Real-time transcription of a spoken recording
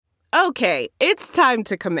Okay, it's time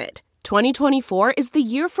to commit. 2024 is the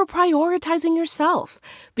year for prioritizing yourself.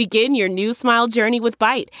 Begin your new smile journey with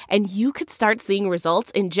Byte, and you could start seeing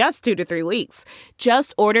results in just 2 to 3 weeks.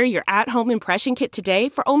 Just order your at-home impression kit today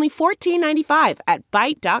for only $14.95 at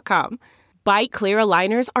Byte.com. Byte Clear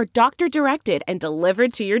aligners are doctor-directed and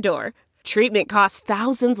delivered to your door. Treatment costs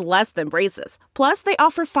thousands less than braces. Plus, they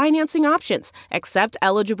offer financing options, accept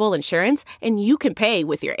eligible insurance, and you can pay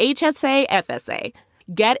with your HSA, FSA.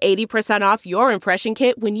 Get 80% off your impression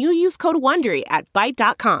kit when you use code WONDERY at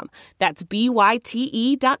Byte.com. That's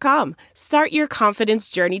BYTE.com. Start your confidence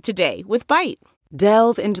journey today with Byte.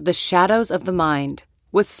 Delve into the shadows of the mind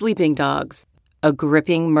with Sleeping Dogs, a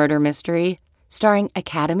gripping murder mystery starring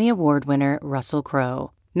Academy Award winner Russell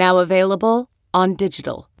Crowe. Now available on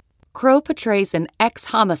digital. Crowe portrays an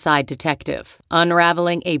ex-homicide detective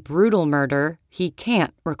unraveling a brutal murder he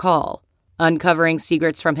can't recall. Uncovering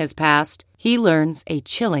secrets from his past, he learns a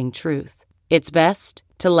chilling truth. It's best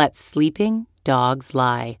to let sleeping dogs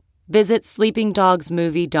lie. Visit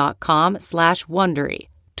sleepingdogsmovie.com/Wondery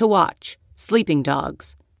to watch Sleeping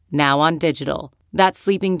Dogs, now on digital. That's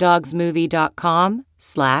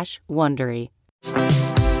sleepingdogsmovie.com/Wondery.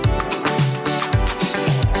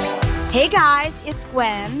 Hey guys, it's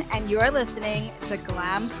Gwen, and you're listening to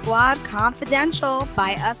Glam Squad Confidential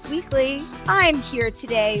by Us Weekly. I'm here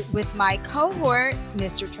today with my cohort,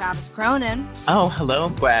 Mr. Travis Cronin. Oh, hello,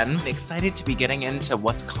 Gwen. Excited to be getting into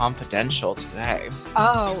what's confidential today.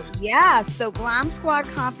 Oh, yeah. So Glam Squad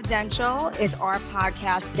Confidential is our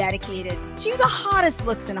podcast dedicated to the hottest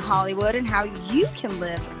looks in Hollywood and how you can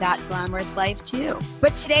live that glamorous life too.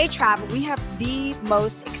 But today, Travis, we have the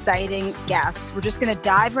most exciting guests. We're just going to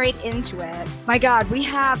dive right into it. My God, we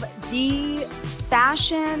have the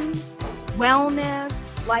fashion, wellness,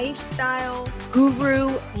 lifestyle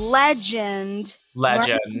guru legend.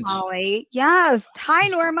 Norma Kamali. Yes. Hi,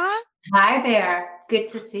 Norma. Hi there. Good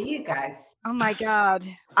to see you guys. Oh my God.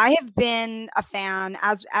 I have been a fan,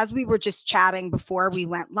 as we were just chatting before we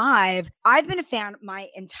went live, I've been a fan my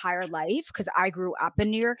entire life because I grew up in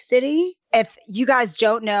New York City. If you guys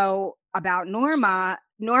don't know about Norma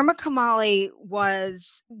Kamali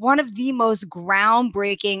was one of the most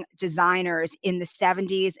groundbreaking designers in the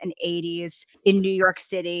 70s and 80s in New York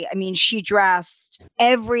City. I mean, she dressed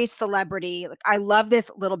every celebrity. Like, I love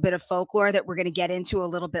this little bit of folklore that we're going to get into a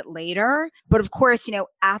little bit later. But of course, you know,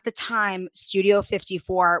 at the time, Studio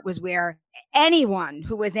 54 was where anyone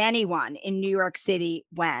who was anyone in New York City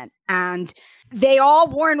went. And they all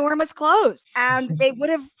wore Norma's clothes, and they would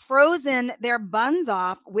have frozen their buns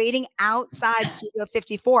off waiting outside Studio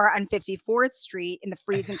 54 on 54th Street in the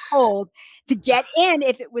freezing cold to get in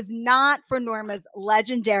if it was not for Norma's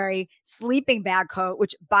legendary sleeping bag coat,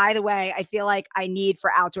 which, by the way, I feel like I need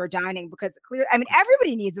for outdoor dining because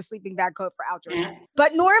everybody needs a sleeping bag coat for outdoor dining.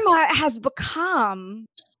 But Norma has become,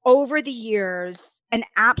 over the years, an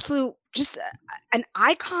absolute, just an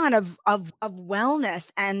icon of wellness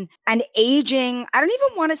and aging. I don't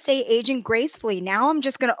even want to say aging gracefully. Now I'm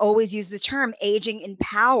just going to always use the term aging in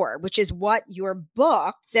power, which is what your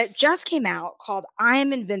book that just came out called I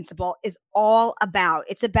Am Invincible is all about.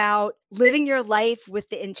 It's about living your life with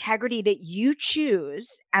the integrity that you choose.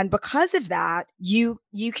 And because of that, you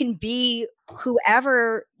can be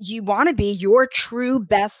whoever you want to be, your true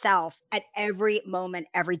best self at every moment,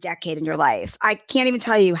 every decade in your life. I can't even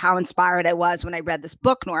tell you how inspired I was when I read this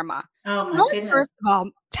book, Norma. Oh, my goodness. First of all,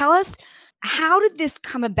 tell us, how did this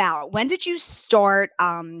come about? When did you start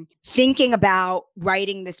thinking about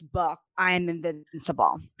writing this book, I Am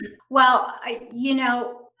Invincible? Well,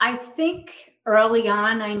 I think early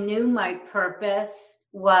on, I knew my purpose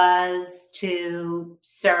was to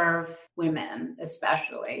serve women,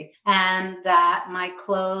 especially, and that my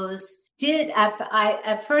clothes did.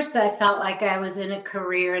 At first, I felt like I was in a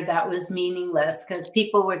career that was meaningless because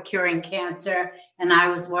people were curing cancer, and I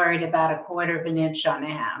was worried about a quarter of an inch on a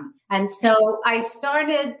hem. And so I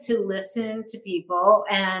started to listen to people,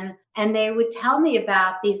 and they would tell me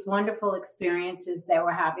about these wonderful experiences they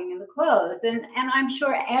were having in the clothes, and I'm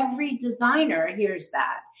sure every designer hears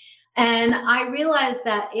that. And I realized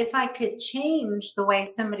that if I could change the way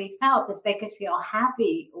somebody felt, if they could feel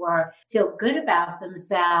happy or feel good about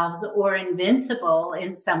themselves or invincible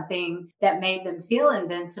in something that made them feel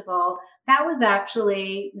invincible, that was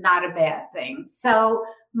actually not a bad thing. So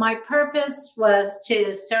my purpose was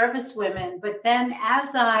to service women. But then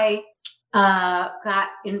as I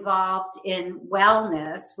got involved in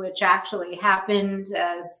wellness, which actually happened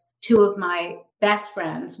as two of my best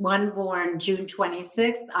friends, one born June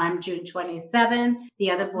 26th, I'm June 27th, the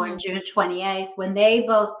other born June 28th. When they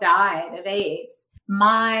both died of AIDS,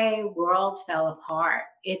 my world fell apart.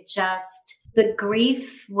 The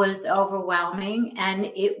grief was overwhelming, and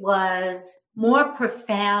it was more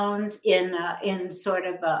profound in sort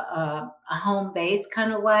of a home base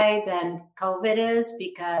kind of way than COVID is,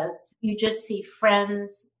 because you just see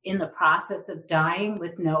friends in the process of dying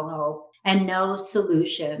with no hope and no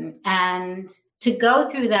solution. And to go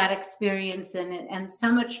through that experience, and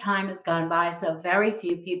so much time has gone by, so very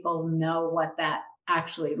few people know what that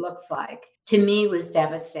actually looks like, to me was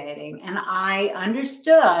devastating. And I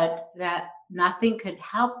understood that nothing could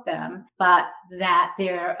help them, but that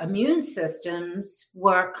their immune systems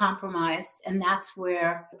were compromised. And that's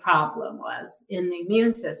where the problem was, in the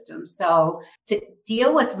immune system. So to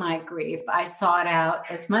deal with my grief, I sought out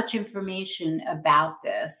as much information about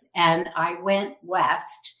this. And I went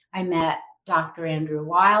west. I met Dr. Andrew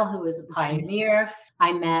Weil, who was a pioneer.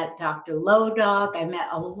 I met Dr. Low Dog. I met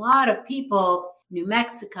a lot of people, New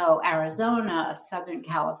Mexico, Arizona, Southern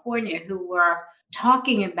California, who were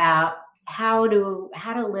talking about how to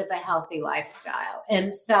live a healthy lifestyle.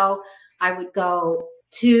 And so I would go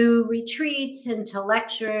to retreats and to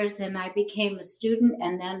lectures, and I became a student.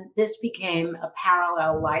 And then this became a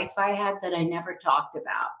parallel life I had that I never talked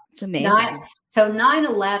about. It's amazing. So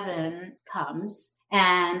 9/11 comes,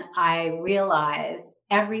 and I realize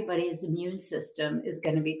everybody's immune system is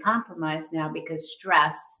going to be compromised now, because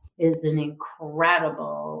stress is an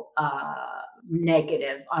incredible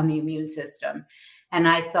negative on the immune system. And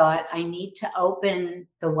I thought, I need to open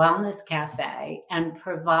the Wellness Cafe and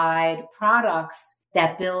provide products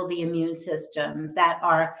that build the immune system, that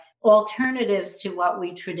are alternatives to what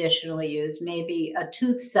we traditionally use. Maybe a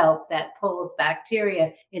tooth soap that pulls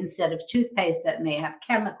bacteria instead of toothpaste that may have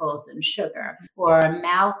chemicals and sugar, or a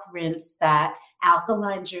mouth rinse that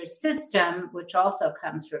alkalines your system, which also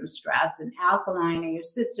comes from stress, and alkalining your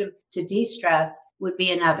system to de-stress would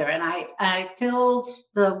be another. And I filled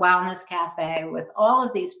the Wellness Cafe with all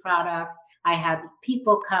of these products. I had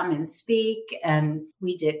people come and speak, and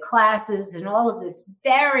we did classes and all of this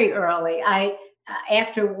very early.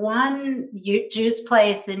 After one juice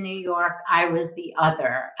place in New York, I was the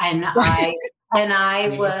other. And I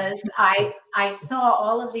saw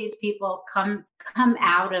all of these people come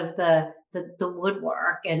out of the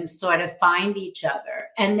woodwork and sort of find each other.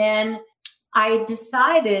 And then I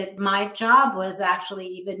decided my job was actually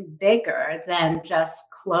even bigger than just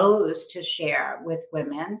clothes to share with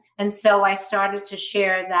women. And so I started to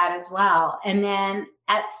share that as well. And then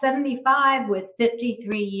at 75, with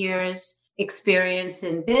 53 years experience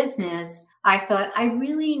in business, I thought I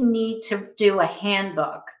really need to do a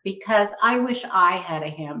handbook, because I wish I had a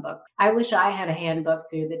handbook. I wish I had a handbook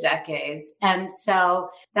through the decades. And so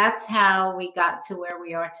that's how we got to where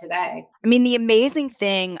we are today. I mean, the amazing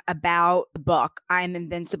thing about the book, I'm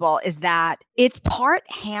Invincible, is that it's part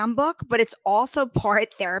handbook, but it's also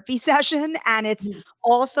part therapy session. And it's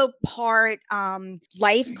also part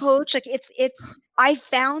life coach. Like I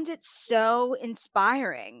found it so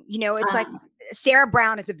inspiring. You know, it's like Sarah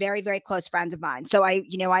Brown is a very, very close friend of mine. So I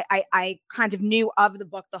kind of knew of the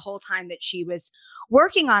book the whole time that she was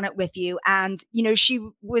working on it with you. And, you know, she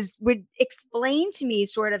would explain to me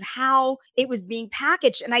sort of how it was being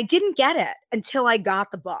packaged. And I didn't get it until I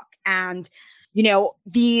got the book. And, you know,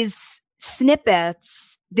 these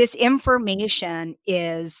snippets, this information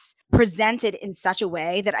is presented in such a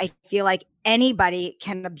way that I feel like anybody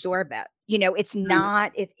can absorb it. You know, it's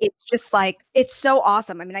not, it's just like, it's so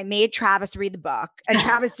awesome. I mean, I made Travis read the book, and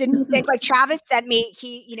Travis didn't think, like, Travis sent me,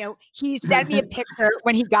 he sent me a picture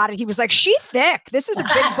when he got it. He was like, she's thick. This is a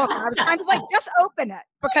big book. And I was kind of like, just open it,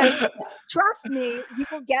 because trust me, you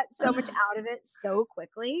will get so much out of it so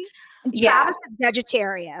quickly. And Travis is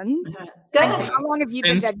vegetarian. Good. And how long have you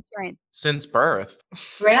been vegetarian? Since birth.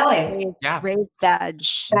 Really? Raised veg.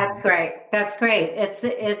 That's great. That's great.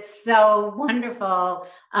 It's so wonderful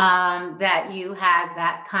that you had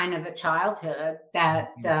that kind of a childhood, that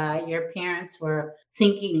your parents were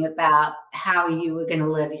thinking about how you were going to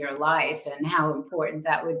live your life and how important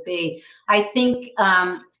that would be. I think,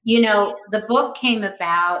 you know, the book came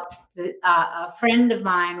about, a friend of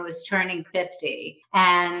mine was turning 50,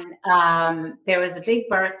 and there was a big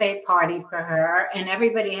birthday party for her, and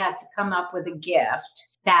everybody had to come up with a gift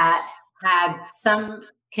that had some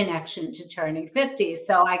connection to turning 50.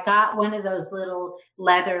 So I got one of those little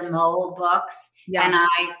leather mold books, and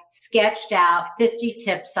I sketched out 50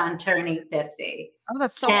 tips on turning 50. Oh,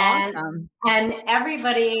 that's so awesome. And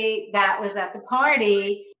everybody that was at the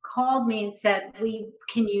party called me and said,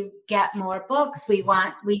 can you get more books? We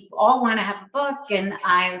all want to have a book. And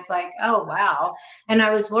I was like, oh, wow. And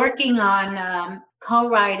I was working on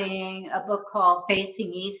co-writing a book called Facing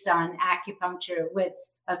East on acupuncture with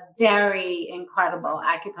a very incredible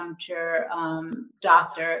acupuncture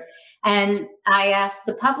doctor. And I asked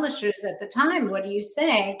the publishers at the time, what do you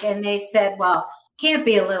think? And they said, well, can't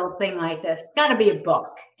be a little thing like this. It's got to be a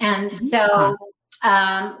book. And so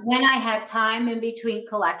when I had time in between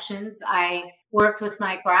collections, I worked with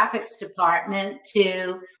my graphics department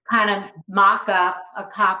to kind of mock up a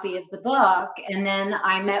copy of the book. And then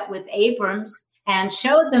I met with Abrams and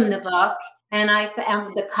showed them the book and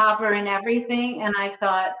the cover and everything. And I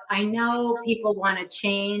thought, I know people want to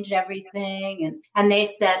change everything. And they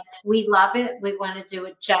said, we love it. We want to do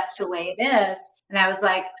it just the way it is. And I was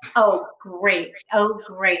like, oh, great. Oh,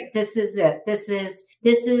 great. This is it. This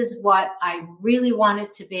is what I really want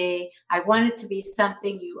it to be. I want it to be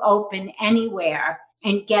something you open anywhere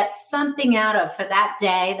and get something out of for that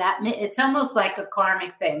day. It's almost like a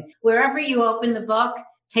karmic thing. Wherever you open the book,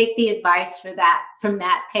 take the advice for that from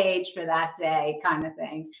that page for that day, kind of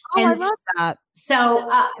thing. Oh, I love that. So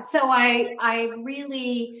I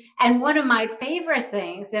really, and one of my favorite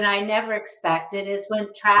things, and I never expected, is when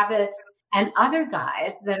Travis and other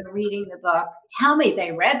guys that are reading the book tell me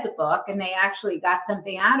they read the book and they actually got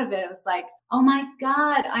something out of it. It was like, oh my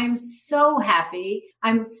God, I'm so happy.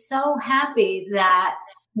 I'm so happy that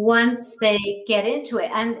once they get into it,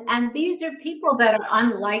 and these are people that are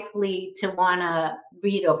unlikely to want to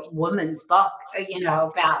read a woman's book,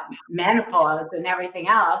 about menopause and everything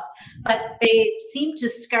else, but they seem to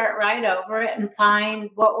skirt right over it and find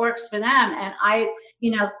what works for them. And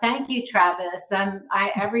thank you, Travis.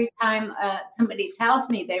 Every time somebody tells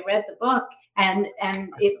me they read the book and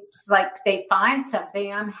it's like they find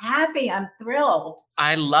something, I'm happy. I'm thrilled.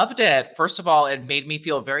 I loved it. First of all, it made me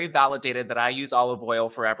feel very validated that I use olive oil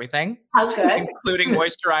for everything. Oh, good. Including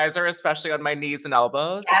moisturizer, especially on my knees and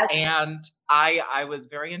elbows. Yes. And I was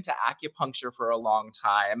very into acupuncture for a long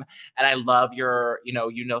time. And I love your,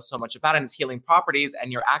 so much about it and its healing properties,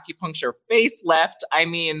 and your acupuncture facelift. I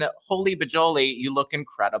mean, holy bajoli, you look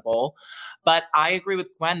incredible. But I agree with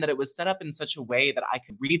Gwen that it was set up in such a way that I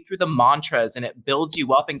could read through the mantras and it builds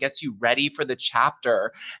you up and gets you ready for the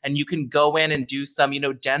chapter. And you can go in and do some,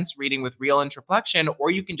 dense reading with real introflexion,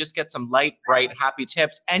 or you can just get some light, bright, happy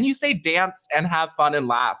tips. And you say dance and have fun and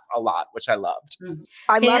laugh a lot, which I loved.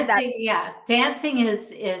 I love that. Yeah. Dancing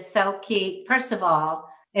is so key. First of all,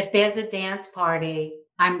 if there's a dance party,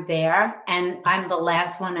 I'm there and I'm the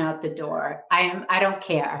last one out the door. I don't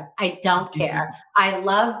care. I don't care. I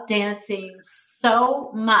love dancing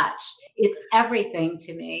so much. It's everything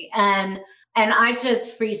to me. And I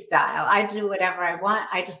just freestyle. I do whatever I want.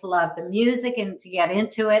 I just love the music and to get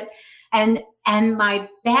into it. And my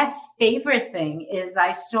favorite thing is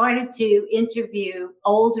I started to interview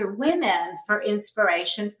older women for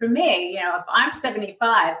inspiration for me. If I'm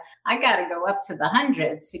 75, I got to go up to the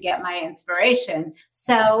hundreds to get my inspiration.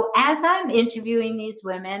 So as I'm interviewing these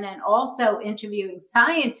women and also interviewing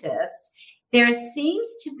scientists, there seems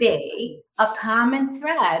to be a common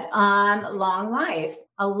thread on long life.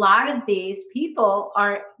 A lot of these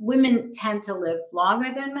women tend to live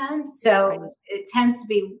longer than men. So it tends to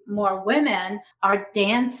be more women are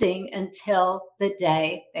dancing until the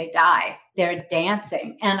day they die. They're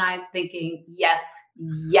dancing. And I'm thinking, yes,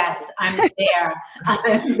 I'm there.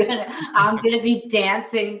 I'm gonna be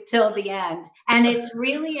dancing till the end. And it's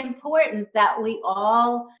really important that we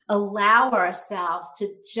all allow ourselves to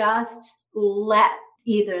just let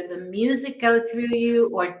either the music go through you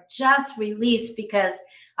or just release, because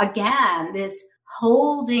again, this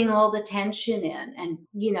holding all the tension in and,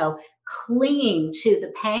 clinging to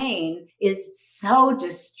the pain is so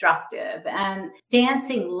destructive. And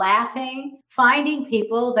dancing, laughing, finding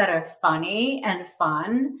people that are funny and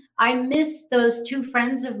fun. I miss those two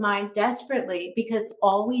friends of mine desperately because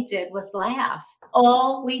all we did was laugh.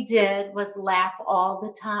 All we did was laugh all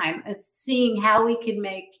the time. It's seeing how we could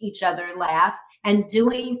make each other laugh and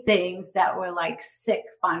doing things that were like sick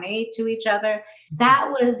funny to each other. That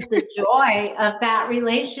was the joy of that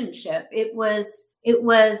relationship. It was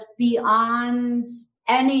beyond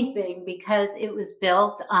anything because it was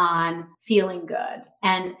built on feeling good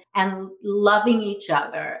and loving each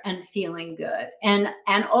other and feeling good and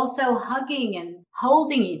also hugging and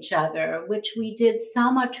holding each other, which we did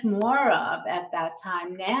so much more of at that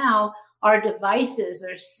time. Now our devices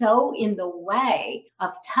are so in the way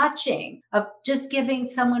of touching, of just giving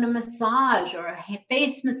someone a massage or a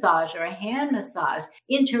face massage or a hand massage,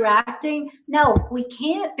 interacting. No, we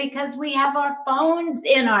can't because we have our phones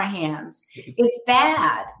in our hands. It's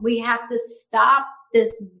bad. We have to stop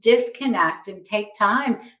this disconnect and take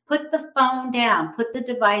time, put the phone down, put the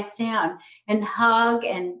device down, and hug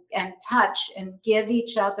and touch and give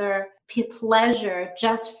each other pleasure,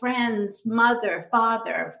 just friends, mother,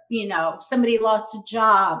 father, somebody lost a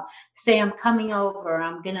job, say, I'm coming over,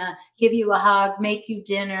 I'm going to give you a hug, make you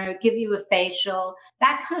dinner, give you a facial,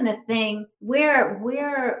 that kind of thing.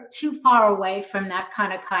 We're too far away from that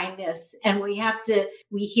kind of kindness. And we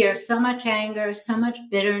hear so much anger, so much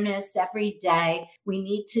bitterness every day. We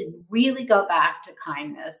need to really go back to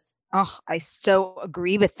kindness. Oh, I so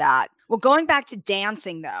agree with that. Well, going back to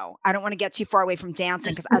dancing, though, I don't want to get too far away from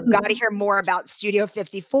dancing because I've got to hear more about Studio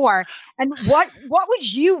 54. And what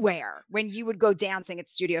would you wear when you would go dancing at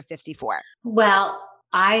Studio 54? Well,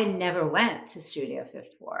 I never went to Studio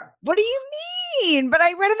 54. What do you mean? But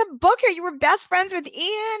I read in the book here you were best friends with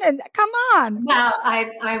Ian, and come on. Well,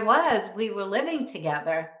 I was. We were living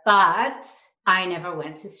together, but I never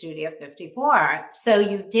went to Studio 54. So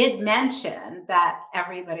you did mention that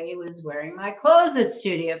everybody was wearing my clothes at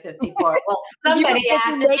Studio 54. Well, somebody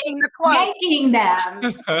had to be making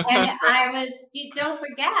them. And you don't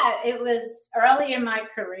forget, it was early in my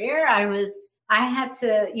career. I had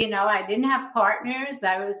to, I didn't have partners.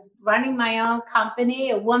 I was running my own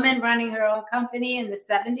company, a woman running her own company in the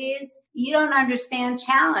 70s. You don't understand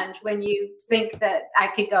challenge when you think that I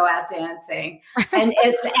could go out dancing. And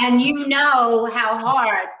how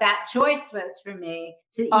hard that choice was for me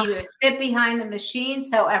to either sit behind the machine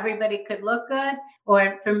so everybody could look good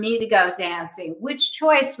or for me to go dancing. Which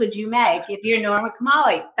choice would you make if you're Norma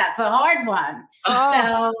Kamali? That's a hard one.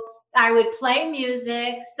 So I would play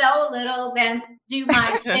music so little, then do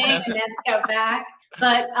my thing and then go back.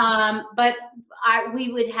 But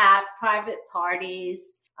we would have private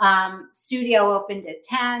parties. Studio opened at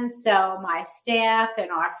 10. So my staff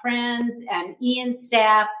and our friends and Ian's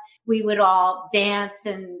staff, we would all dance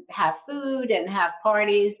and have food and have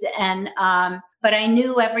parties. And but I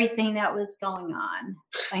knew everything that was going on.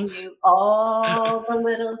 I knew all the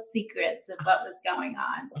little secrets of what was going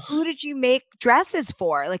on. Who did you make dresses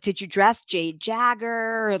for? Like, did you dress Jade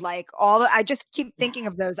Jagger? Or like I just keep thinking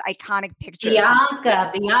of those iconic pictures.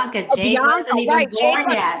 Bianca. Jade wasn't even born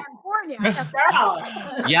yet. Girl.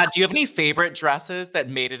 Yeah. Do you have any favorite dresses that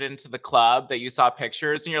made it into the club that you saw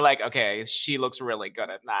pictures and you're like, okay, she looks really good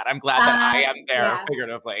at that. I'm glad that I am there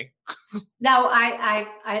figuratively. No,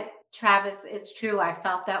 Travis, it's true. I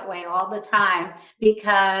felt that way all the time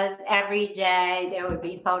because every day there would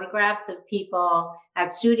be photographs of people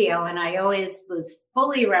at studio and I always was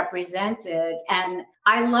fully represented and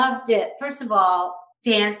I loved it. First of all,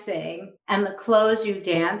 dancing and the clothes you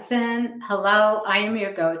dance in. Hello, I am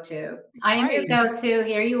your go-to. I am your go-to.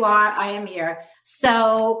 Here you are. I am here.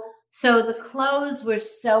 So the clothes were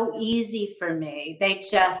so easy for me.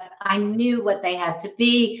 I knew what they had to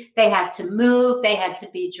be. They had to move. They had to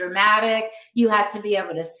be dramatic. You had to be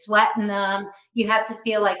able to sweat in them. You had to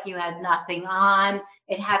feel like you had nothing on.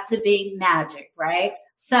 It had to be magic, right?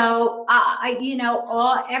 So,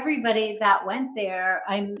 everybody that went there,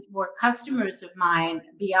 were customers of mine.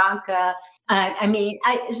 Bianca,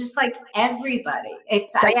 it's just like everybody.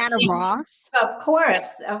 It's Diana Ross. Of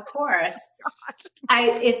course.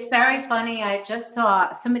 It's very funny. I just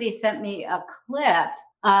saw somebody sent me a clip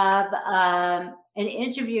of an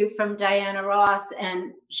interview from Diana Ross,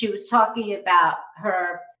 and she was talking about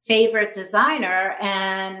her favorite designer,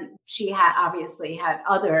 and she had obviously had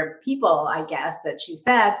other people, I guess, that she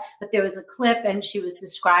said, but there was a clip and she was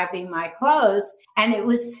describing my clothes and it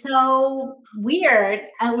was so weird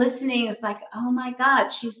and listening. It was like, oh my God,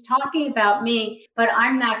 she's talking about me, but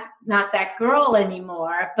I'm not that girl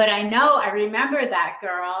anymore. But I remember that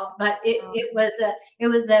girl, but it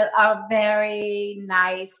was a very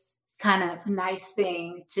nice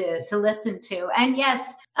thing to listen to. And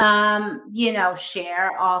yes,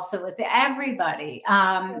 Cher also was everybody.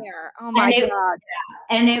 Cher. Oh my God.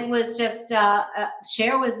 And it was just,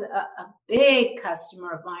 Cher was a big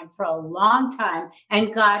customer of mine for a long time.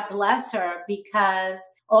 And God bless her, because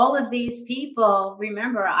all of these people,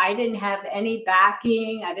 remember, I didn't have any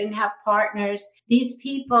backing. I didn't have partners. These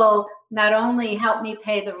people not only helped me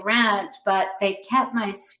pay the rent, but they kept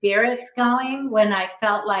my spirits going when I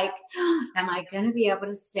felt like, am I going to be able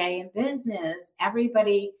to stay in business?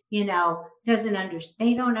 Everybody, doesn't understand.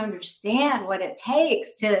 They don't understand what it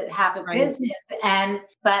takes to have a business.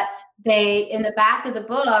 But in the back of the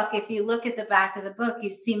book, if you look at the back of the book,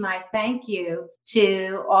 you see my thank you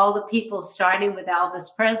to all the people, starting with Elvis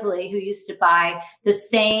Presley, who used to buy the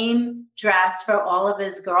same dress for all of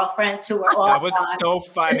his girlfriends who were all That was gone. so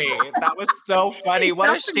funny. That was so funny. What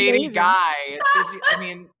That's a shady amazing. guy.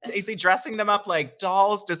 Is he dressing them up like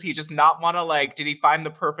dolls? Does he just not want to did he find the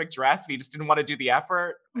perfect dress and he just didn't want to do the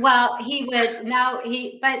effort? Well, but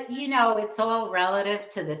it's all relative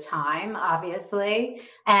to the time, obviously.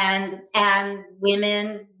 And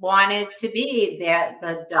women wanted to be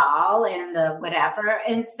the doll and the whatever.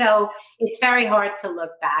 And so it's very hard to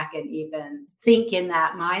look back and even think in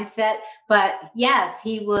that mindset. But yes,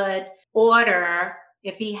 he would order,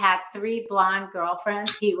 if he had 3 blonde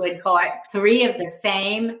girlfriends, he would buy 3 of the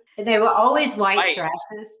same. They were always white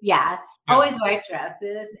dresses. Yeah. Always white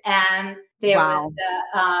dresses. And there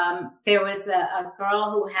was a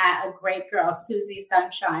girl who had a great girl, Susie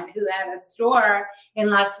Sunshine, who had a store in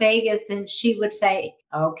Las Vegas, and she would say,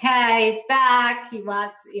 "Okay, he's back. He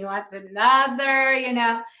wants another,"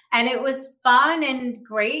 and it was fun and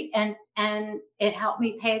great, and it helped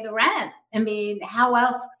me pay the rent. I mean, how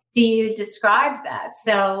else do you describe that?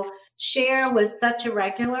 So Cher was such a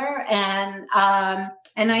regular, and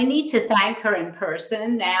I need to thank her in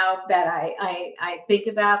person now that I think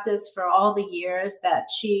about this, for all the years that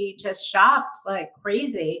she just shopped like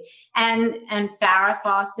crazy. And Farrah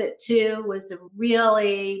Fawcett too was a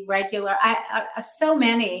really regular. So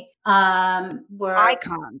many were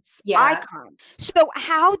icons. Yeah. Icons. So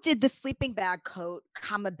how did the sleeping bag coat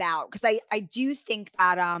come about? Because I do think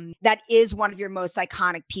that that is one of your most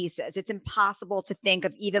iconic pieces. It's impossible to think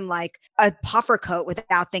of even like a puffer coat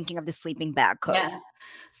without thinking of the sleeping bag coat. Yeah.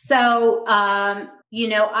 So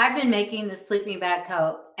I've been making the sleeping bag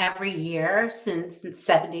coat every year since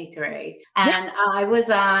 73. And I was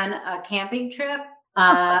on a camping trip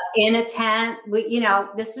in a tent.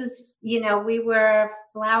 This was, we were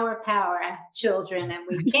flower power children, and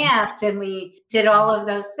we camped and we did all of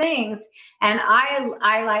those things. And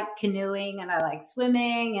I like canoeing and I like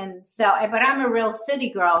swimming. And so, but I'm a real city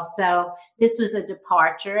girl. So this was a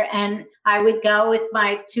departure, and I would go with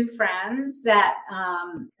my 2 friends that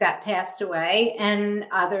passed away, and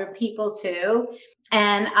other people too.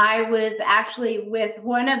 And I was actually with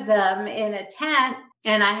one of them in a tent,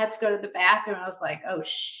 and I had to go to the bathroom. I was like, oh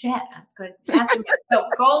shit, I have to go to the bathroom. It's so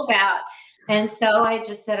cold out. And so I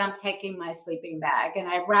just said, I'm taking my sleeping bag. And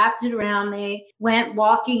I wrapped it around me, went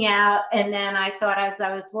walking out. And then I thought, as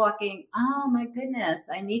I was walking, oh my goodness,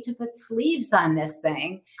 I need to put sleeves on this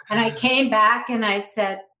thing. And I came back and I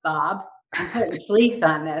said, Bob, I'm putting sleeves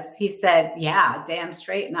on this. He said, yeah, damn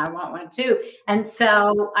straight. And I want one too. And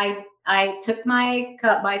so I took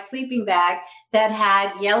my sleeping bag that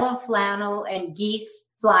had yellow flannel and geese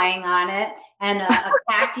flying on it, and a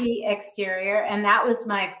khaki exterior. And that was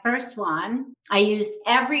my first one. I used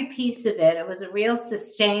every piece of it. It was a real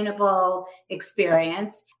sustainable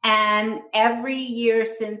experience. And every year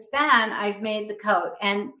since then, I've made the coat.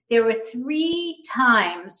 And there were 3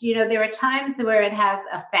 times, there were times where it has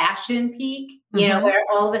a fashion peak, where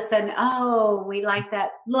all of a sudden, oh, we like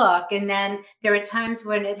that look. And then there were times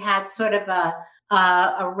when it had sort of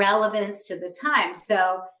a relevance to the time.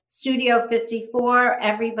 So Studio 54,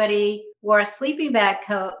 everybody wore a sleeping bag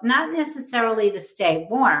coat, not necessarily to stay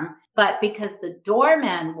warm, but because the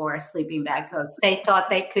doormen wore sleeping bag coats. They thought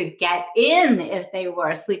they could get in if they wore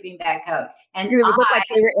a sleeping bag coat. And it would look like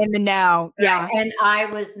they were in the know. Yeah. And I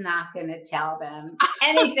was not going to tell them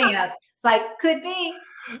anything else. It's like, could be.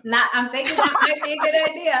 I'm thinking that might be a good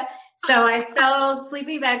idea. So I sold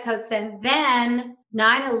sleeping bag coats, and then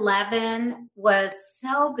 9/11 was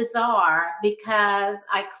so bizarre because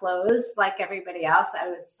I closed like everybody else. I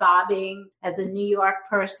was sobbing as a New York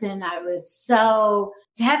person. I was so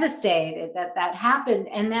devastated that happened.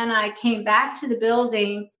 And then I came back to the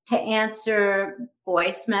building to answer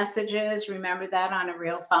voice messages. Remember that, on a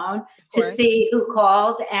real phone, to see who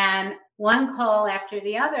called. And one call after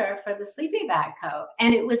the other for the sleeping bag coat.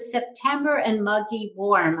 And it was September and muggy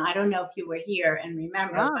warm. I don't know if you were here and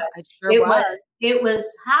remember, but it was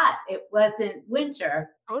hot. It wasn't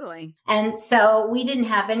winter. Totally. And so we didn't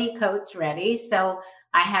have any coats ready. So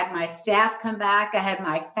I had my staff come back. I had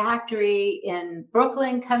my factory in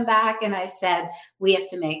Brooklyn come back. And I said, we have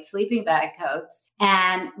to make sleeping bag coats.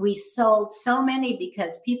 And we sold so many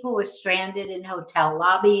because people were stranded in hotel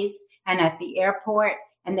lobbies and at the airport.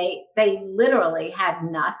 And they literally had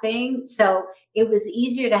nothing. So it was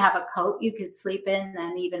easier to have a coat you could sleep in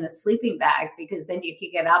than even a sleeping bag, because then you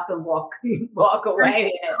could get up and walk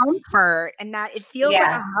away. Comfort, and that it feels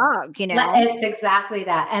like a hug, It's exactly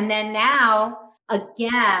that. And then now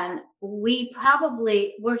again,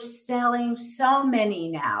 we're selling so many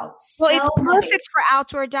now. Well, it's So many. perfect for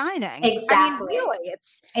outdoor dining. Exactly. I mean, really,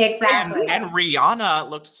 it's Exactly. And Rihanna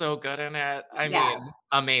looked so good in it. I Yeah. mean,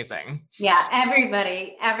 amazing. Yeah,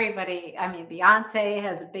 everybody. I mean, Beyoncé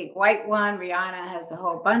has a big white one. Rihanna has a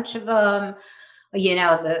whole bunch of them. You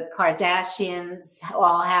know, the Kardashians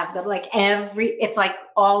all have them. Like it's like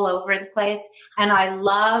all over the place. And I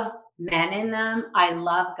love men in them. I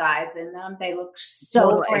love guys in them. They look so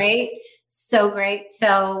Totally. great, so great.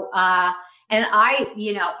 So, and I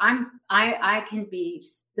can be,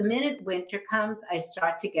 the minute winter comes, I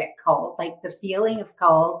start to get cold. Like the feeling of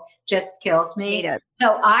cold just kills me. Hate it.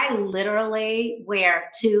 So I literally wear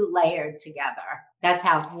 2 layered together. That's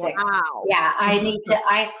how sick. Wow. Yeah,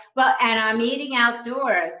 and I'm eating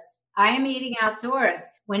outdoors. I am eating outdoors.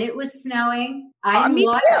 When it was snowing, I am Me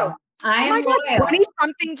loyal. too. I am God, loyal.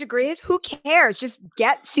 20-something degrees. Who cares? Just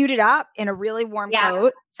get suited up in a really warm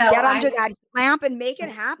coat. So get under that lamp and make it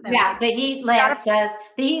happen. Yeah, like, the heat lamp does.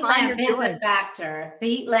 The heat lamp is joy. a factor. The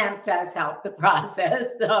heat lamp does help the process.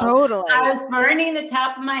 So Totally. I was burning the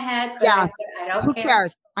top of my head, but I said, I don't Who care.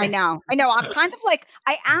 cares? I know. I'm kind of like,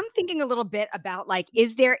 I am thinking a little bit about like,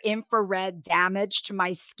 is there infrared damage to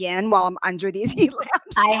my skin while I'm under these heat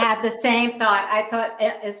lamps? I had the same thought. I thought,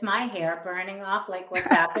 is my hair burning off? Like what's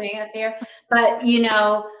happening up here? But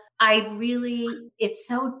it's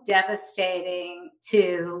so devastating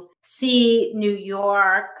to see New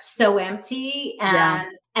York so empty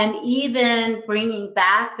and even bringing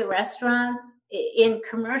back the restaurants in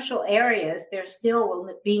commercial areas, there still will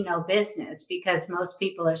be no business because most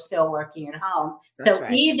people are still working at home. That's so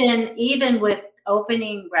right. even with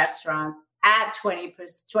opening restaurants at 20%,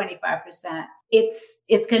 25%,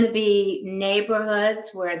 it's going to be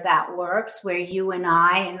neighborhoods where that works, where you and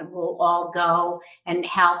I will all go and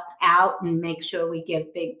help out and make sure we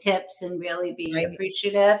give big tips and really be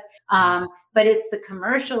appreciative. But it's the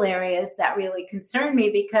commercial areas that really concern me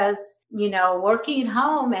because, working at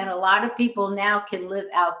home, and a lot of people now can live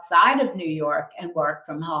outside of New York and work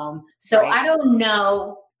from home. So I don't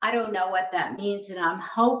know what that means. And I'm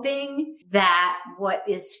hoping that what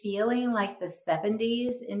is feeling like the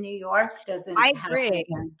 70s in New York doesn't happen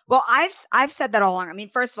again. Well, I've said that all along. I mean,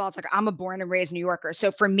 first of all, it's like I'm a born and raised New Yorker.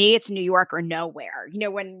 So for me, it's New York or nowhere.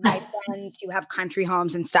 When my friends who have country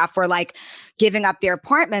homes and stuff were like giving up their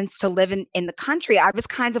apartments to live in the country, I was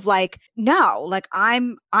kind of like, no, like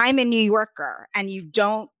I'm a New Yorker and you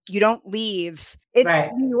don't leave.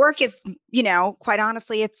 New York is, quite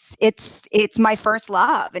honestly, it's my first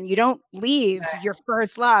love, and you don't leave your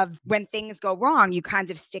first love when things go wrong. You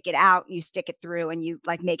kind of stick it out, you stick it through, and you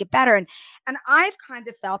like make it better. And I've kind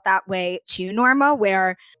of felt that way too, Norma,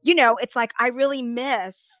 where, it's like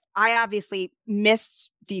I obviously missed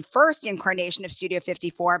the first incarnation of Studio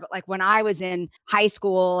 54, but like when I was in high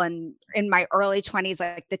school and in my early 20s,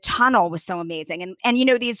 like the Tunnel was so amazing. And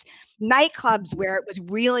these nightclubs where it was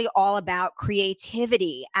really all about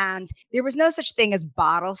creativity and there was no such thing as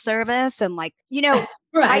bottle service. And like,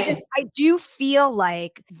 I do feel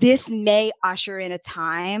like this may usher in a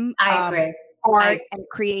time. I agree. Art and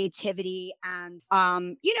creativity and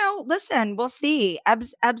listen, we'll see.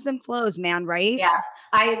 Ebbs and flows, man, right? Yeah,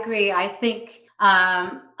 I agree. I think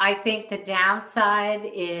the downside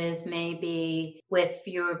is maybe with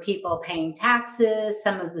fewer people paying taxes,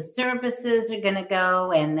 some of the services are going to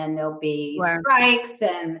go, and then there'll be strikes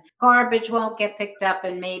and garbage won't get picked up,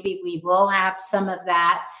 and maybe we will have some of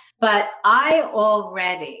that. But I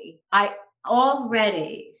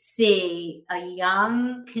already see a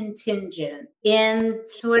young contingent in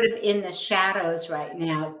the shadows right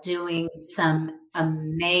now doing some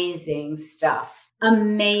amazing stuff.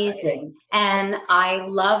 Amazing. And I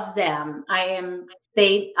love them.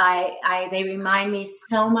 They remind me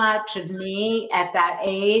so much of me at that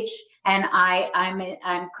age. And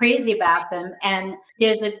I'm crazy about them. And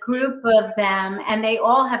there's a group of them and they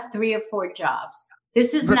all have 3 or 4 jobs.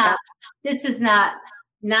 This is not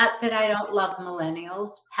that I don't love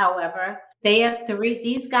millennials. However,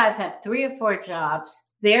 these guys have 3 or 4 jobs.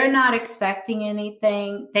 They're not expecting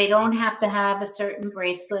anything. They don't have to have a certain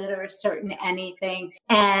bracelet or a certain anything.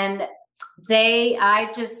 And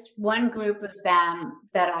one group of them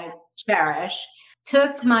that I cherish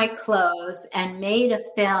took my clothes and made a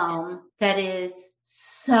film that is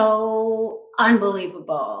so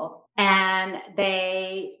unbelievable. And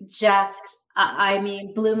they just,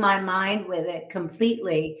 blew my mind with it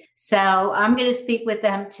completely. So I'm going to speak with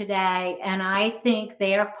them today. And I think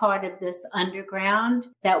they are part of this underground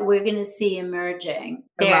that we're going to see emerging.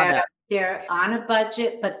 they're on a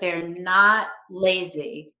budget, but they're not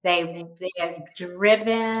lazy. They are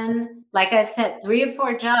driven. Like I said, 3 or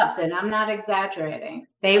 4 jobs, and I'm not exaggerating.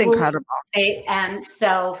 It's incredible. And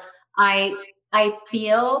so I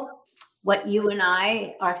feel what you and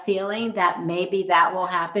I are feeling, that maybe that will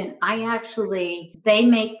happen. They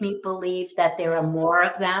make me believe that there are more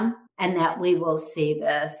of them and that we will see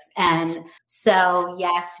this. And so,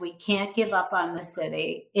 yes, we can't give up on the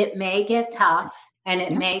city. It may get tough and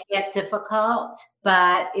it may get difficult,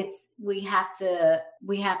 but we have to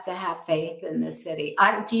have faith in the city.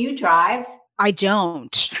 Do you drive? I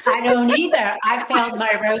don't. I don't either. I failed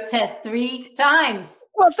my road test 3 times.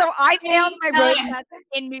 Well, so I failed my road test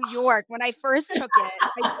in New York. When I first took it,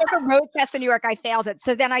 I took a road test in New York. I failed it.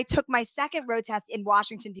 So then I took my second road test in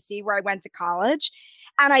Washington, D.C., where I went to college.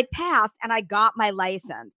 And I passed and I got my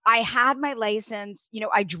license. I had my license.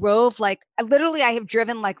 I drove I have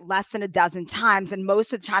driven less than a dozen times. And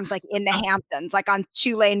most of the times, in the Hamptons, on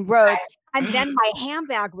 2-lane roads. And then my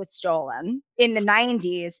handbag was stolen in the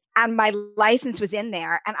 90s and my license was in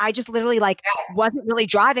there. And I just literally wasn't really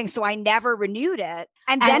driving. So I never renewed it.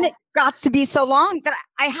 And then it got to be so long that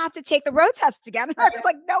I had to take the road test again. And I was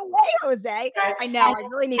like, no way, Jose. I know. I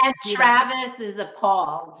really need to do Travis is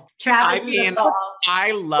appalled. Travis is appalled.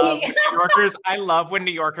 I love New Yorkers. I love when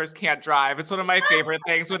New Yorkers can't drive. It's one of my favorite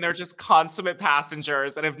things when they're just consummate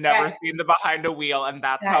passengers and have never seen the behind a wheel. And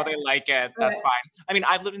that's how they like it. That's fine. I mean,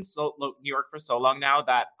 I've lived in New York for so long now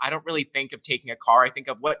that I don't really think of taking a car. I think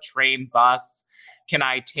of what train, bus can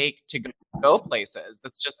I take to go places.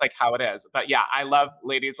 That's just how it is. But yeah, I love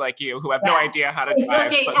ladies like you who have no idea how to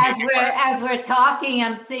drive. Looking, as we're talking,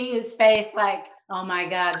 I'm seeing his face oh my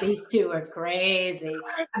God, these two are crazy.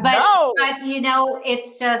 But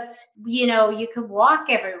it's just, you can walk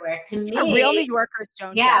everywhere. To me, real New Yorkers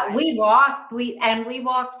don't. Yeah, drive. we walk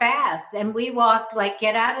fast and we walk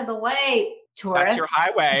get out of the way, tourists. That's your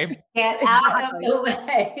highway. Get out of the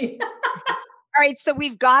way. All right, so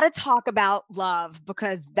we've got to talk about love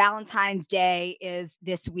because Valentine's Day is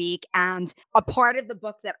this week. And a part of the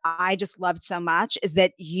book that I just loved so much is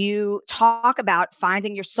that you talk about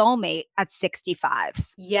finding your soulmate at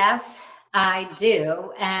 65. Yes, I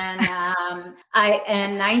do. And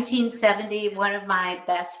in 1970, one of my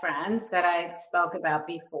best friends that I spoke about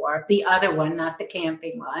before, the other one, not the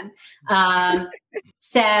camping one,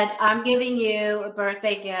 said, I'm giving you a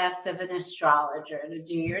birthday gift of an astrologer to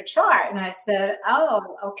do your chart. And I said,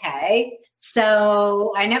 oh, okay.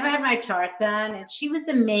 So I never had my chart done. And she was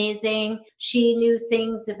amazing. She knew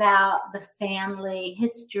things about the family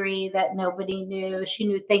history that nobody knew. She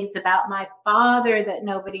knew things about my father that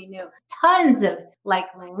nobody knew. Tons of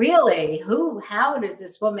really, how does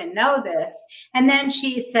this woman know this? And then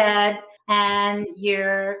she said, and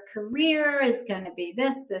your career is going to be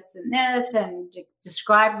this, and this, and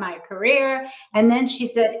describe my career. And then she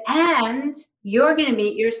said, and you're going to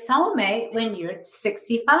meet your soulmate when you're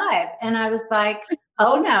 65. And I was like,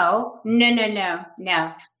 oh, no.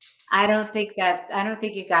 I don't think you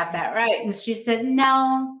got that right. And she said,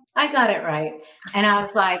 no, I got it right. And I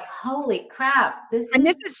was like, holy crap. This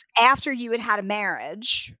is after you had a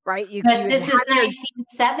marriage, right? This is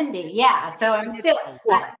 1970. Yeah. So I'm still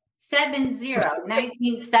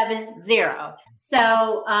 1970.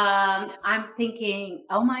 So I'm thinking,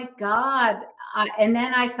 oh my God. And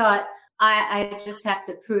then I thought, I just have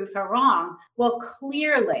to prove her wrong. Well,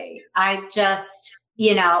 clearly I just,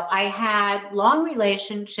 I had long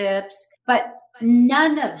relationships, but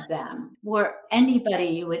none of them were anybody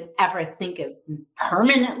you would ever think of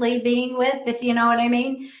permanently being with, if you know what I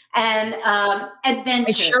mean. And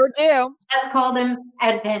adventures. I sure do. Let's call them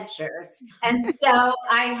adventures. And so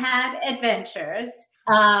I had adventures.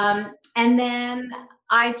 And then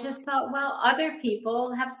I just thought, well, other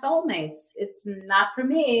people have soulmates. It's not for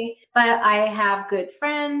me, but I have good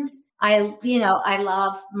friends. I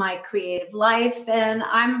love my creative life and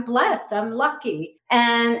I'm blessed. I'm lucky.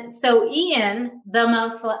 And so Ian, the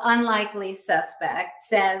most unlikely suspect,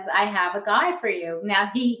 says, I have a guy for you. Now,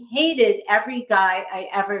 he hated every guy I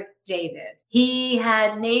ever dated. He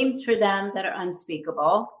had names for them that are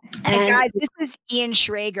unspeakable. And guys, this is Ian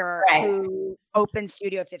Schrager, who opened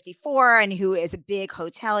Studio 54 and who is a big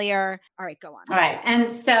hotelier. All right, go on. All right.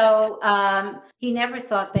 And so he never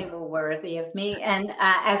thought they were worthy of me. And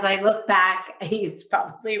as I look back, he was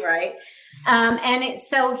probably right.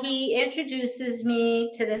 So he introduces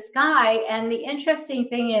me to this guy. And the interesting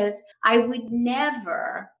thing is, I would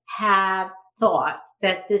never have thought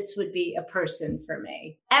that this would be a person for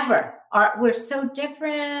me, ever. We're so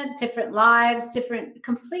different lives,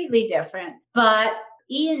 completely different. But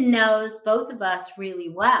Ian knows both of us really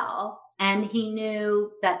well. And he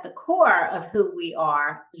knew that the core of who we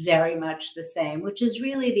are is very much the same, which is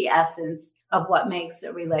really the essence of what makes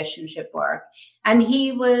a relationship work. And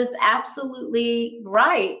he was absolutely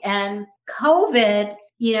right. And COVID,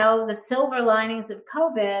 the silver linings of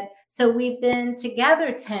COVID. So we've been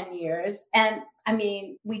together 10 years. And I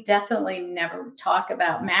mean, we definitely never talk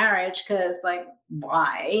about marriage because, like,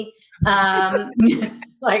 why?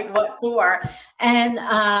 Like, what for?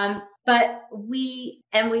 And, but we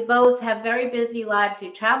both have very busy lives. He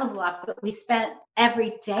travels a lot, but we spent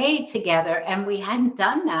every day together, and we hadn't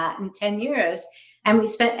done that in 10 years. And we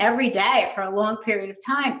spent every day for a long period of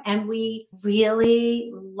time. And we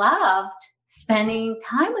really loved spending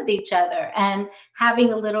time with each other and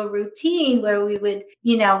having a little routine where we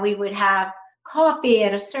would have coffee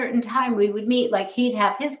at a certain time. We would meet, like he'd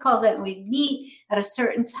have his calls and we'd meet at a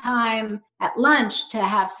certain time at lunch to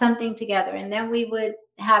have something together. And then we would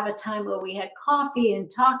have a time where we had coffee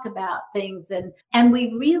and talk about things. And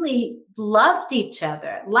we really loved each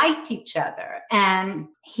other, liked each other. And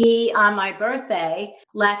he, on my birthday,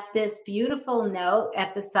 left this beautiful note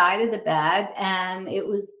at the side of the bed. And it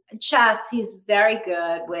was he's very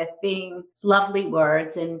good with being lovely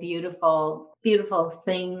words and beautiful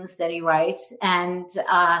things that he writes. And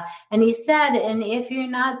he said, and if you're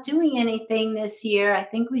not doing anything this year, I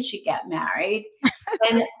think we should get married.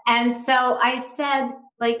 and so I said,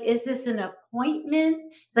 like, is this an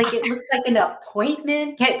appointment? Like, it looks like an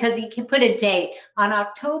appointment, because he can put a date on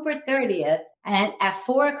October 30th and at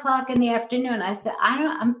 4:00 in the afternoon. I said,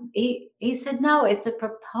 he said, no, it's a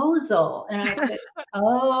proposal. And I said,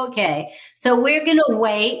 oh, okay. So we're going to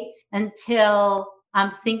wait until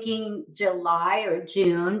I'm thinking July or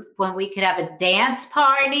June when we could have a dance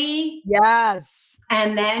party. Yes.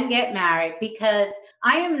 And then get married, because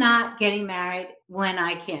I am not getting married when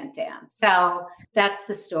I can't dance. So that's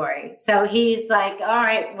the story. So he's like, all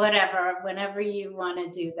right, whatever, whenever you want to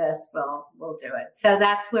do this, we'll do it. So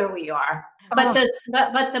that's where we are. But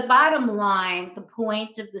the bottom line, the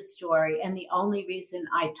point of the story, and the only reason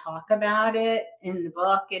I talk about it in the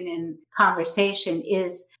book and in conversation,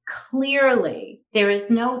 is clearly there is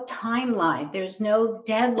no timeline. There's no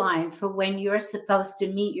deadline for when you're supposed to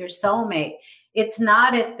meet your soulmate. It's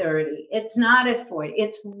not at 30. It's not at 40.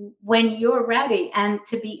 It's when you're ready. And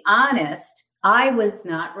to be honest, I was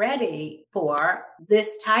not ready for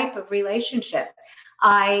this type of relationship.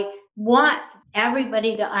 I want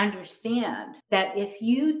everybody to understand that if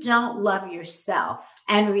you don't love yourself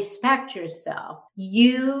and respect yourself,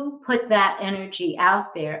 you put that energy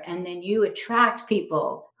out there and then you attract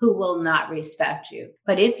people who will not respect you.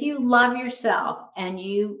 But if you love yourself, and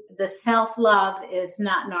the self-love is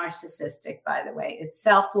not narcissistic, by the way, it's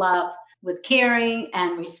self-love with caring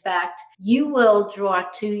and respect, you will draw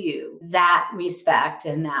to you that respect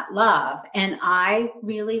and that love. And I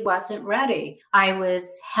really wasn't ready. I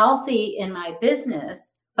was healthy in my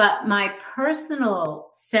business, but my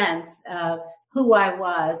personal sense of who I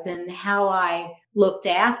was and how I looked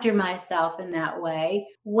after myself in that way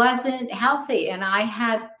wasn't healthy. And I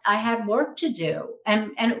had work to do.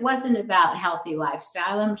 And it wasn't about healthy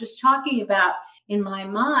lifestyle. I'm just talking about in my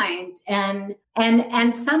mind. And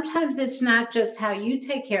sometimes it's not just how you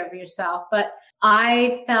take care of yourself, but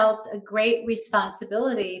I felt a great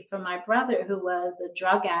responsibility for my brother, who was a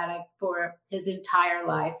drug addict for his entire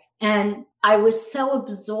life. And I was so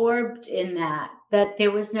absorbed in that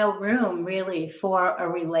there was no room really for a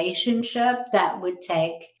relationship that would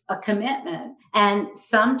take a commitment. And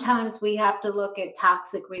sometimes we have to look at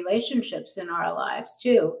toxic relationships in our lives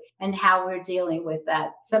too, and how we're dealing with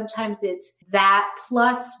that. Sometimes it's that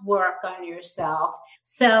plus work on yourself.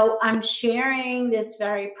 So I'm sharing this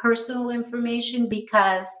very personal information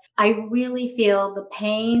because I really feel the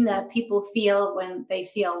pain that people feel when they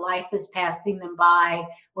feel life is passing them by,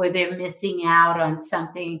 or they're missing out on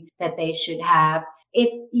something that they should have.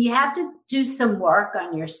 You have to do some work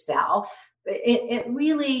on yourself. It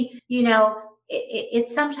really,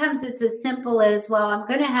 sometimes it's as simple as, well, I'm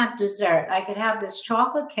going to have dessert. I could have this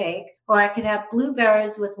chocolate cake, or I could have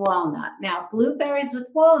blueberries with walnut. Now, blueberries with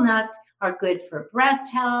walnuts are good for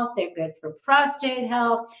breast health. They're good for prostate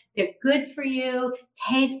health. They're good for you.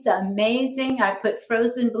 Tastes amazing. I put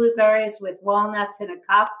frozen blueberries with walnuts in a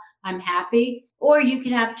cup. I'm happy. Or you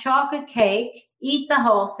can have chocolate cake, eat the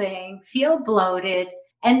whole thing, feel bloated,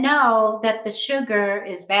 and know that the sugar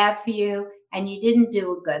is bad for you and you didn't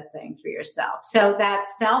do a good thing for yourself. So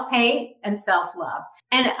that's self-hate and self-love.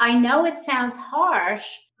 And I know it sounds harsh,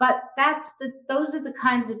 but those are the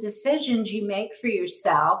kinds of decisions you make for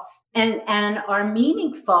yourself and are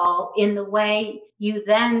meaningful in the way you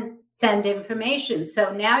then send information.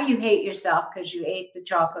 So now you hate yourself because you ate the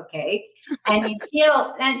chocolate cake and you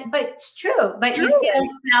feel, but it's true, but you feel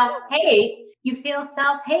self-hate. You feel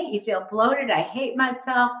self-hate. You feel bloated. I hate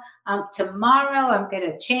myself. Tomorrow I'm going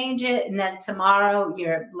to change it. And then tomorrow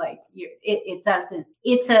it doesn't,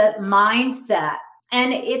 it's a mindset.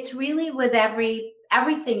 And it's really with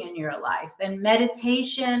everything in your life. And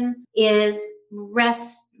meditation is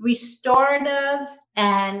restorative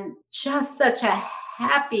and just such a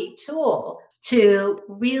happy tool to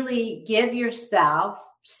really give yourself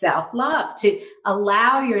self-love, to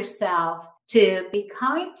allow yourself to be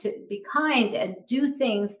kind and do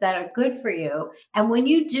things that are good for you. And when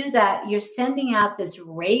you do that, you're sending out this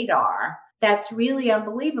radar that's really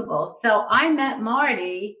unbelievable. So I met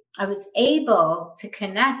Marty. I was able to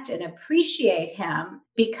connect and appreciate him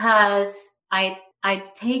because I'd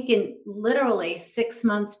taken literally 6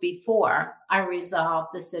 months before I resolved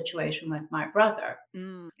the situation with my brother.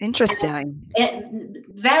 Interesting.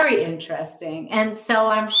 Very interesting. And so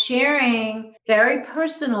I'm sharing very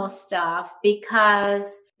personal stuff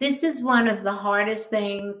because this is one of the hardest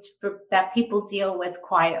things that people deal with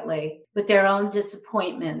quietly, with their own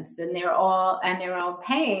disappointments and their own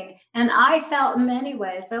pain. And I felt in many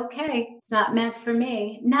ways, okay, it's not meant for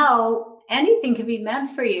me. No, anything can be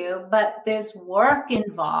meant for you, but there's work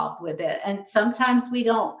involved with it. And sometimes we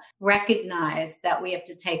don't recognize that we have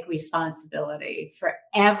to take responsibility for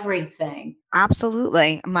everything.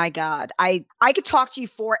 Absolutely. My God. I could talk to you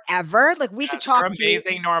forever. Like we could talk. You're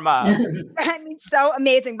amazing, Norma. I mean, so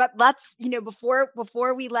amazing. But let's,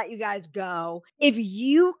 before we let you guys go, if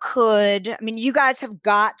you could, I mean, you guys have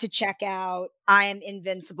got to check out I Am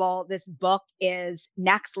Invincible. This book is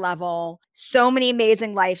next level. So many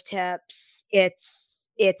amazing life tips. It's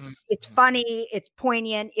funny, it's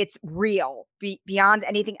poignant, it's real. Beyond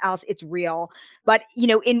anything else, it's real. But,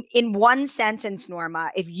 in one sentence,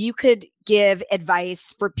 Norma, if you could give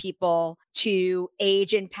advice for people to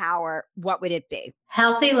age in power, what would it be?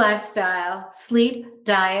 Healthy lifestyle, sleep,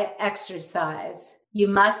 diet, exercise. You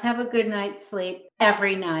must have a good night's sleep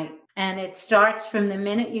every night. And it starts from the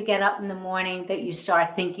minute you get up in the morning that you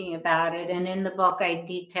start thinking about it. And in the book, I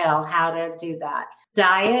detail how to do that.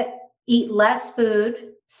 Diet, eat less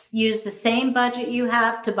food, use the same budget you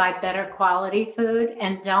have to buy better quality food,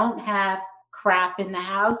 and don't have crap in the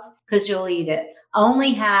house because you'll eat it.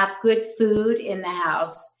 Only have good food in the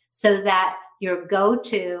house so that your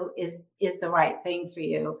go-to is the right thing for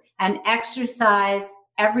you. And exercise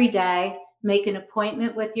every day. Make an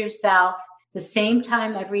appointment with yourself the same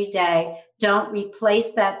time every day. Don't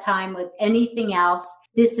replace that time with anything else.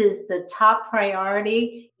 This is the top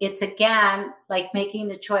priority. It's again like making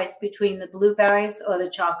the choice between the blueberries or the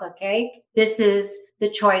chocolate cake. This is the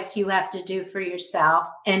choice you have to do for yourself.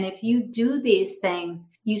 And if you do these things,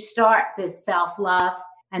 you start this self-love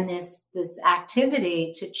and this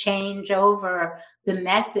activity to change over the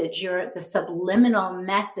message, the subliminal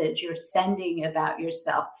message you're sending about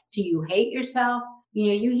yourself. Do you hate yourself?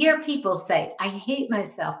 You hear people say, I hate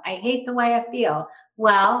myself. I hate the way I feel.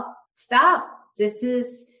 Well, stop.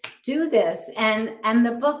 Do this. And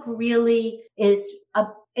the book really is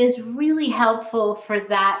really helpful for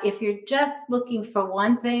that. If you're just looking for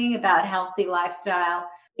one thing about healthy lifestyle,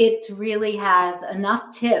 it really has enough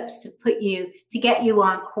tips to get you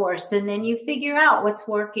on course. And then you figure out what's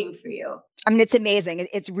working for you. I mean, it's amazing.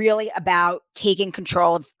 It's really about taking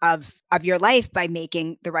control of your life by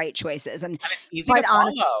making the right choices. And it's easy to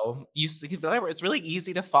follow. It's really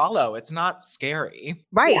easy to follow. It's not scary.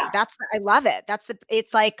 Right. Yeah. I love it.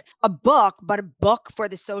 It's like a book, but a book for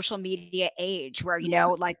the social media age where,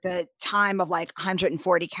 like the time of like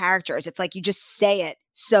 140 characters. It's like you just say it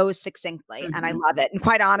so succinctly. Mm-hmm. And I love it. And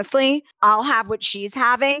quite honestly, I'll have what she's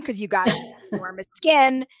having because you got enormous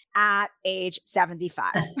skin at age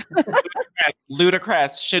 75.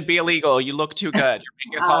 Ludicrous. Should be illegal. You look too good. You're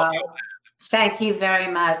making us all feel bad. Thank you very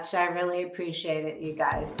much. I really appreciate it, you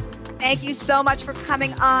guys. Thank you so much for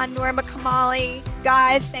coming on, Norma Kamali.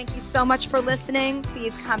 Guys, thank you so much for listening.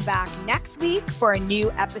 Please come back next week for a new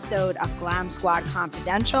episode of Glam Squad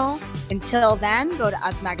Confidential. Until then, go to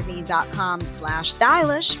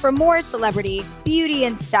usmagazine.com/stylish for more celebrity beauty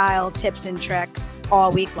and style tips and tricks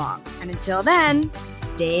all week long. And until then,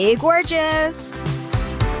 stay gorgeous.